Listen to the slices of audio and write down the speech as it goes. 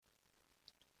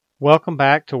Welcome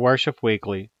back to Worship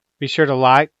Weekly. Be sure to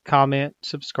like, comment,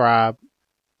 subscribe,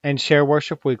 and share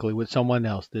Worship Weekly with someone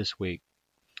else this week.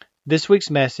 This week's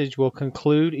message will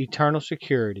conclude eternal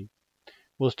security.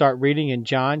 We'll start reading in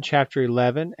John chapter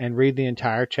 11 and read the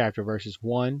entire chapter, verses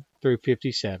 1 through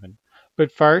 57.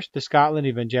 But first, the Scotland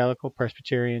Evangelical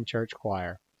Presbyterian Church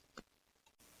Choir.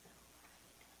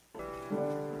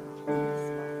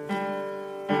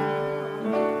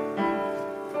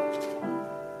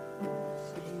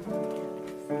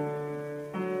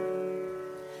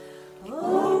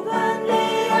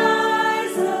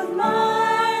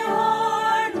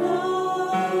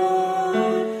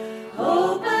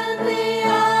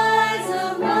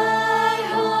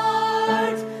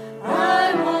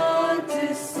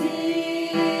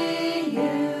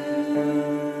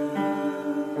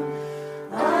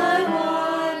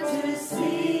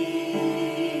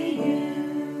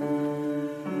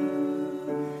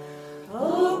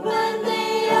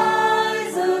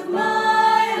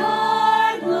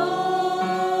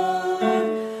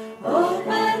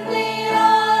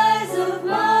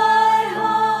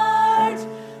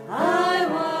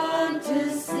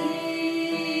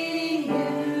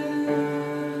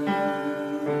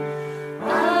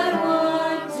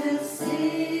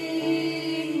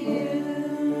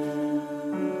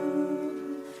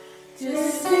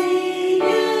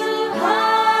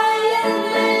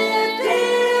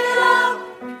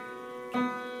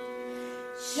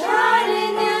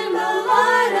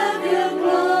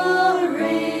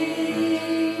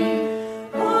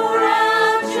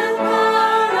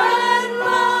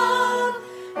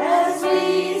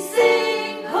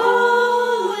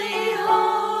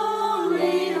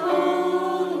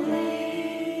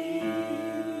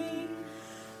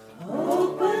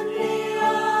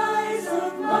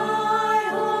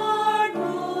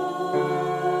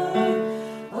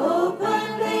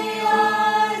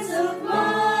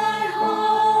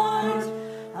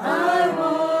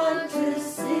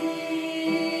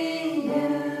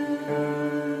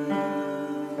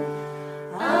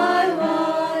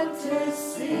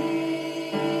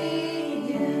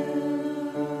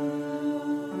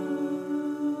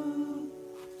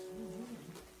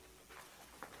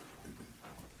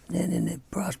 And in the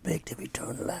prospect of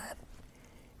eternal life,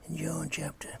 in John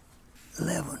chapter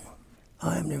 11,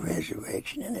 I am the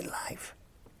resurrection and the life.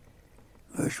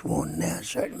 Verse 1, now a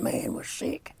certain man was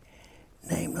sick,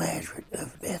 named Lazarus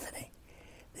of Bethany,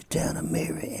 the town of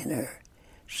Mary and her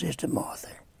sister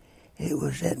Martha. It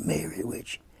was that Mary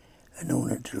which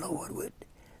anointed the Lord with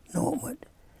ointment,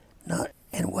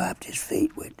 and wiped his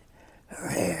feet with her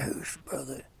hair, whose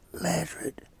brother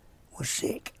Lazarus was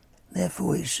sick.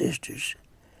 Therefore his sisters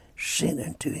sent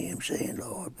unto him, saying,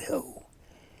 Lord, behold,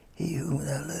 he whom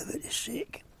thou lovest is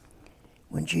sick.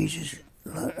 When Jesus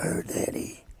heard that,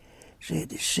 he said,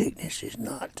 the sickness is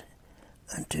not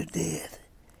unto death,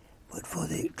 but for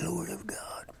the glory of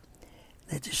God,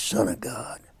 that the Son of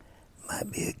God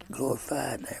might be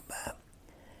glorified thereby.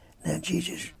 Now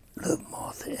Jesus loved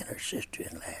Martha and her sister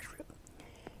and Lazarus.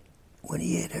 When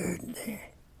he had heard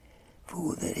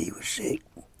therefore that he was sick,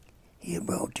 he had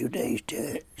brought 2 days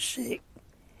to sick,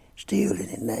 still in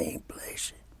the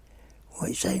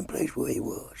same place where he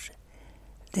was.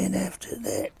 Then after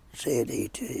that said he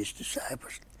to his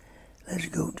disciples, let's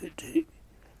go to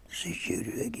see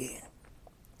Judah again.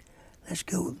 Let's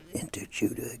go into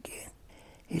Judah again.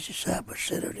 His disciples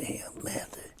said unto him,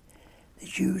 Master, the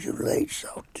Jews of late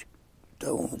sought to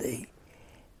stone thee,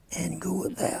 and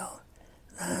goest thou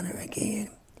thither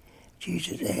again?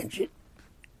 Jesus answered,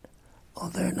 are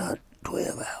there not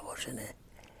 12 hours in a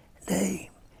day?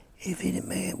 If any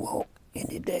man walk in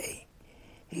the day,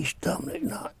 he stumbleth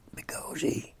not, because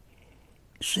he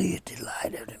seeth the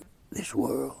light of this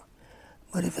world.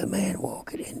 But if a man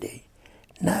walketh in the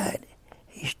night,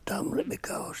 he stumbleth,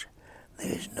 because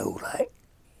there is no light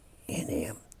in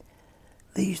him.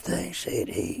 These things said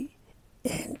he,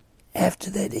 and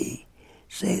after that he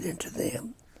said unto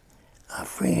them, our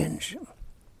friends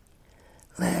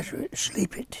Lazarus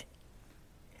sleepeth,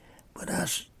 but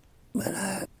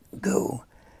I go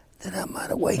that I might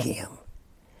awake him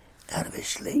out of his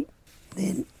sleep.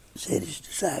 Then said his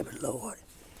disciples, Lord,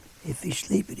 if he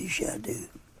sleepeth, he shall do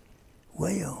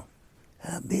well.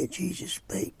 Howbeit Jesus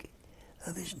spake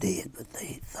of his death, but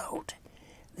they thought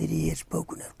that he had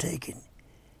spoken of taking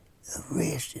of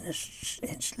rest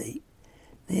and sleep.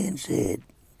 Then said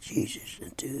Jesus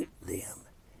unto them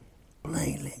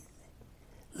plainly,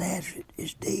 Lazarus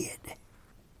is dead,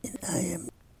 and I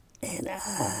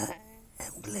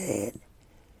am glad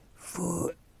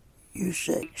for your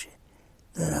sakes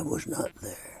that I was not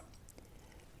there,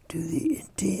 to the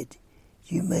intent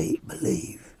you may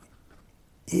believe.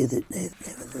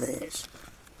 Nevertheless,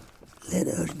 let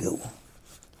us go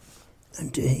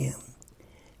unto him.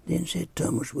 Then said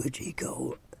Thomas, which he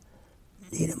called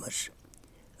Didymus,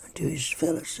 unto his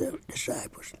fellow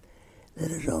disciples,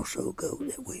 let us also go,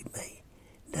 that we may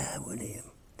die with him.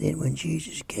 Then when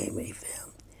Jesus came, he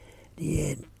found that he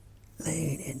had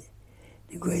lain in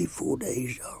the grave 4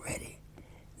 days already.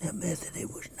 Now Bethany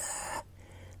was nigh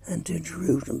unto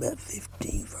Jerusalem, about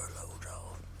 15 furlongs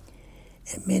off.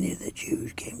 And many of the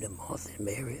Jews came to Martha and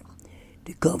Mary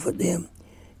to comfort them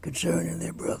concerning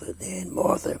their brother. Then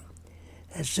Martha,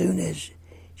 as soon as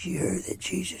she heard that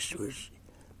Jesus was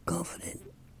coming,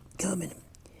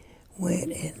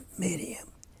 went and met him.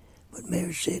 But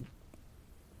Mary sat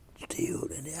still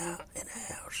in the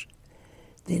house.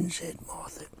 Then said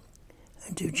Martha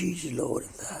unto Jesus, Lord,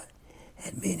 if thou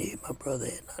had been here, my brother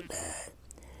had not died.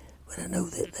 But I know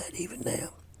that even now,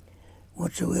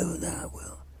 whatsoever thou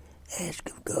wilt ask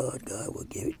of God, God will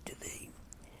give it to thee.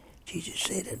 Jesus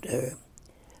said unto her,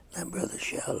 thy brother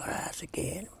shall rise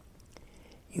again.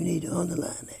 You need to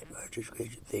underline that verse of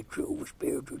Scripture, victory over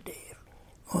spiritual death.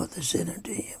 Martha said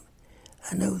unto him,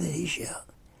 I know that he shall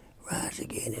rise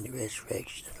again in the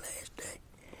resurrection of the last day.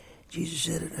 Jesus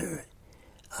said unto her,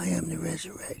 I am the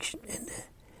resurrection and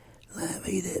the life.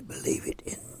 He that believeth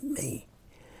in me,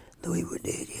 though he were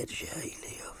dead, yet shall he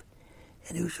live.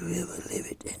 And whosoever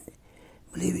liveth and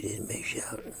believeth in me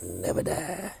shall never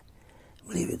die.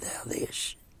 Believest thou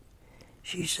this?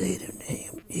 She said unto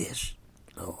him, Yes,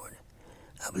 Lord.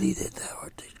 I believe that thou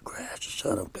art the Christ, the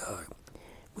Son of God,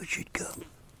 which should come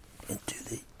into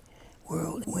the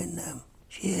world. When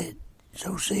she had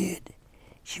so said,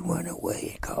 she went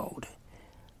away and called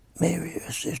Mary,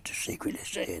 her sister, secretly,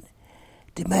 saying,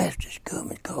 the Master's come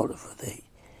and called her for thee.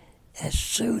 As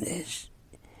soon as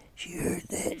she heard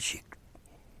that, she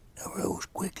arose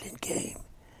quickly and came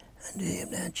unto him.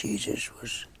 Now Jesus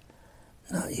was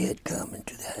not yet come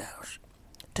into the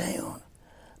town,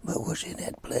 but was in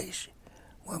that place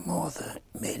where Martha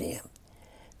met him.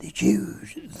 The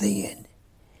Jews then,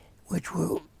 which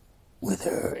were with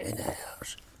her in the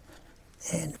house,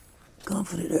 and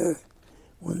comforted her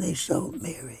when they saw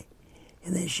Mary.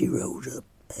 And then she rose up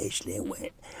hastily and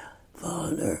went,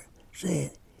 following her,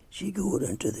 saying, she goeth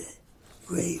unto the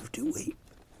grave to weep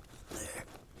there.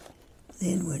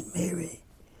 Then when Mary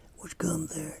was come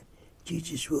there,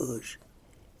 Jesus was,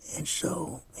 and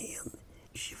saw him,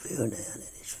 she fell down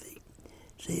at his feet,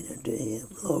 saying unto him,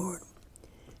 Lord,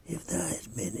 if thou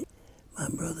hadst been it, my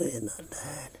brother had not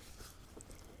died.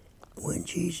 When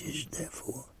Jesus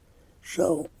therefore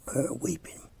saw her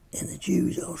weeping, and the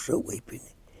Jews also weeping,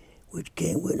 which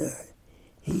came with her,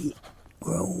 he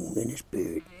groaned in the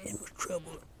spirit and was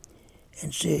troubled,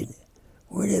 and said,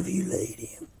 where have you laid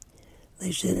him?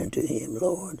 They said unto him,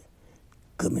 Lord,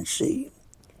 come and see.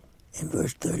 And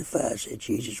verse 35 said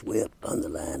Jesus wept.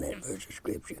 Underline that verse of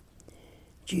Scripture.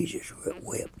 Jesus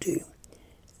wept too.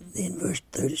 Then verse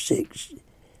 36,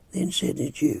 then said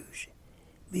the Jews,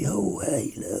 behold how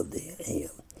he loved him. And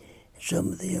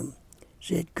some of them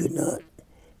said, could not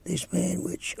this man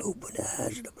which opened the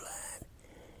eyes of the blind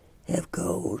have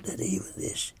caused that even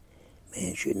this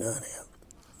man should not have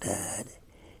died?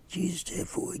 Jesus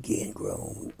therefore again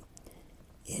groaned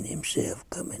in himself,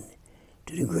 coming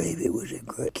to the grave. It was a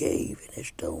great cave, and a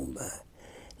stone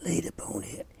laid upon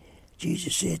it.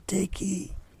 Jesus said, take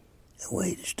ye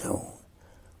away the stone.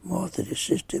 Martha, the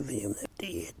sister of him that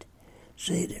dead,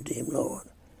 said unto him, Lord,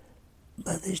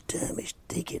 by this time he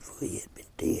stinketh, for he had been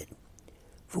dead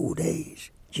 4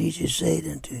 days. Jesus said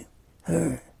unto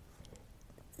her,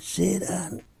 said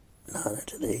I not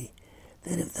unto thee,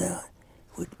 that if thou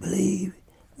wouldst believe,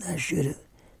 thou shouldst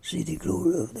see the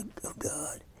glory of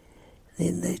God?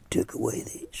 Then they took away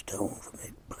the stone from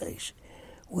the place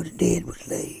where the dead was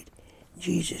laid.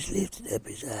 Jesus lifted up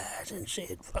his eyes and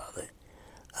said, Father,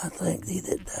 I thank thee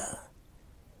that thou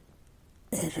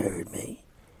hast heard me,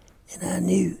 and I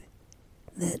knew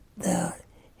that thou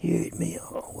hearest me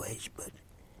always, but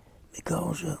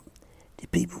because of the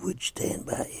people which stand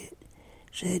by it,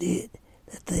 said it,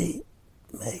 that they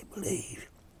may believe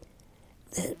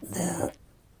that thou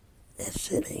hast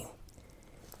sent me.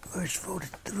 Verse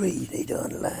 43, you need to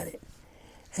underline it.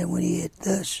 And when he had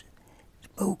thus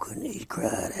spoken, he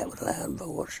cried out with a loud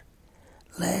voice,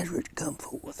 Lazarus, come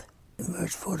forth. And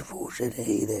verse 44 said,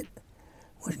 he that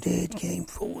was dead came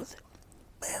forth,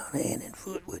 bound hand and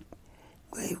foot with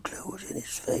grave clothes, and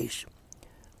his face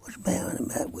was bound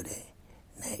about with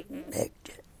a neck.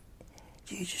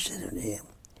 Jesus said unto him,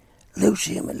 loose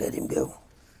him and let him go.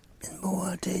 And boy,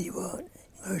 I tell you what,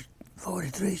 verse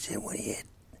 43 said, when he had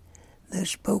thus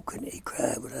spoken, he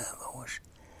cried with a loud voice,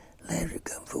 Lazarus,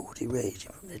 come forth. He raised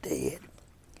him from the dead.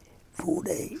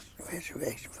 4 days,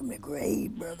 resurrection from the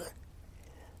grave, brother.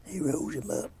 He rose him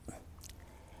up.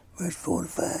 Verse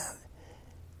 45,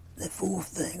 the fifth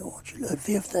thing I want you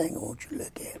to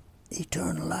look at,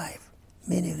 eternal life.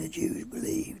 Many of the Jews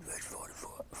believed, verse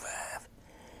 45.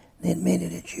 Then many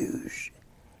of the Jews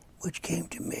which came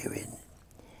to Mary and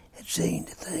had seen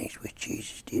the things which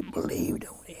Jesus did believed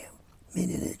on him.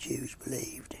 Many of the Jews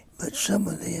believed, but some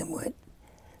of them went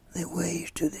their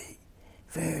ways to the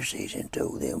Pharisees and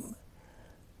told them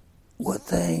what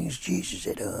things Jesus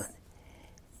had done.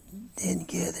 Then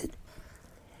gathered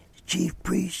the chief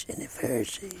priests and the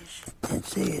Pharisees and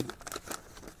said,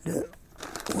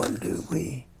 what do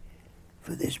we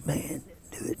for this man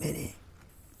doeth many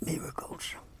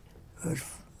miracles? Verse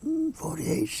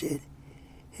 48 said,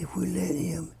 if we let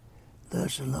him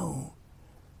thus alone,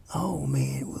 all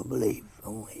men will believe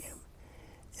on him,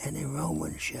 and the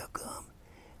Romans shall come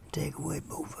and take away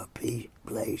both our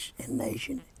place and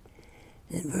nation.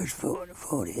 Then verse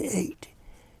 48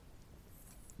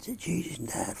 said Jesus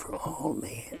died for all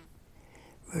men.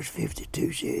 Verse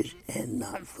 52 says, and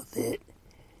not for that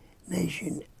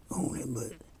nation only,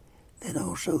 but that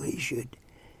also he should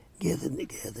gather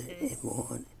together in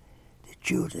one the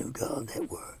children of God that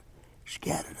were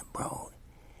scattered abroad.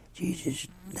 Jesus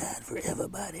died for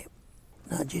everybody,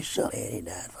 not just some man, he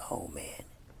died for all men.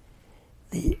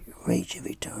 The reach of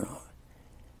eternal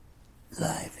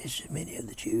life, as many of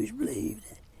the Jews believed.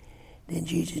 Then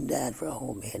Jesus died for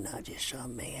all men, not just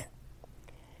some man.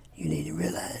 You need to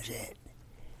realize that.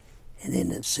 And then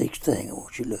the sixth thing I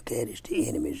want you to look at is the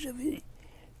enemies of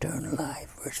eternal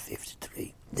life, verse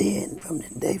 53. Then from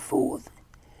the day forth,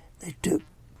 they took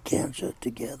counsel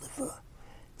together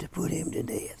to put him to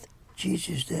death.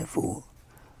 Jesus therefore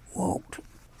walked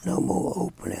no more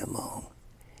openly among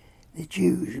the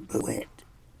Jews, but went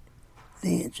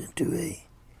thence into a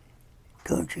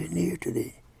country near to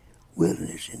the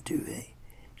wilderness, into a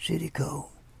city called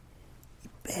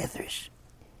Pathras,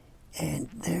 and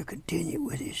there continued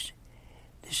with his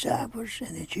disciples.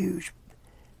 And the Jews'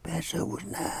 Passover was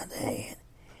nigh at hand,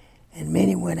 and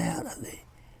many went out of the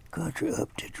country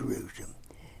up to Jerusalem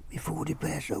before the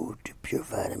Passover to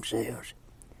purify themselves.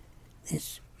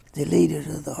 It's the leaders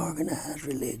of the organized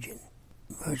religion.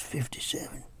 Verse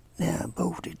 57. Now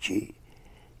both the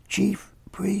chief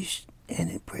priests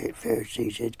and the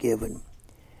Pharisees had given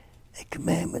a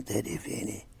commandment that if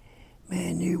any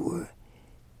man knew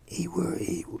where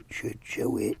he should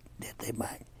show it, that they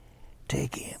might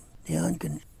take him. The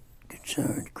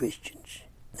unconcerned Christians.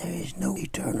 There is no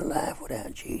eternal life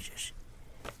without Jesus.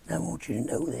 And I want you to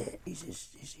know that Jesus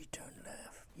is eternal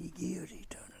life. He gives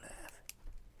eternal life.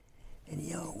 And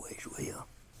he always will.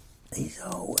 He's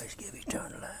always give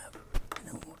eternal life. And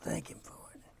I want to thank him for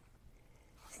it.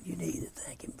 And you need to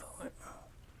thank him for it.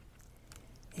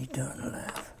 Eternal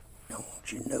life. I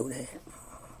want you to know that.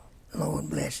 Lord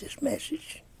bless this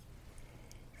message.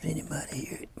 If anybody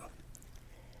hear it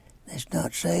that's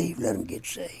not saved, let them get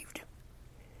saved.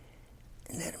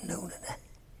 And let them know that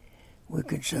we're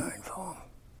concerned for them.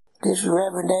 This is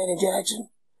Reverend Danny Jackson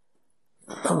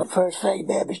from the First Faith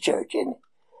Baptist Church in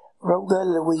Rolla,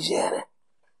 Louisiana,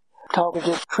 talking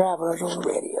to travelers on the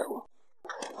radio.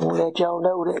 I want to let y'all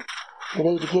know that you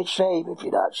need to get saved if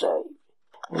you're not saved.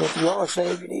 And if you are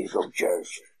saved, you need to go to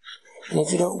church. And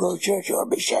if you don't go to church, you ought to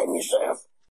be ashamed of yourself.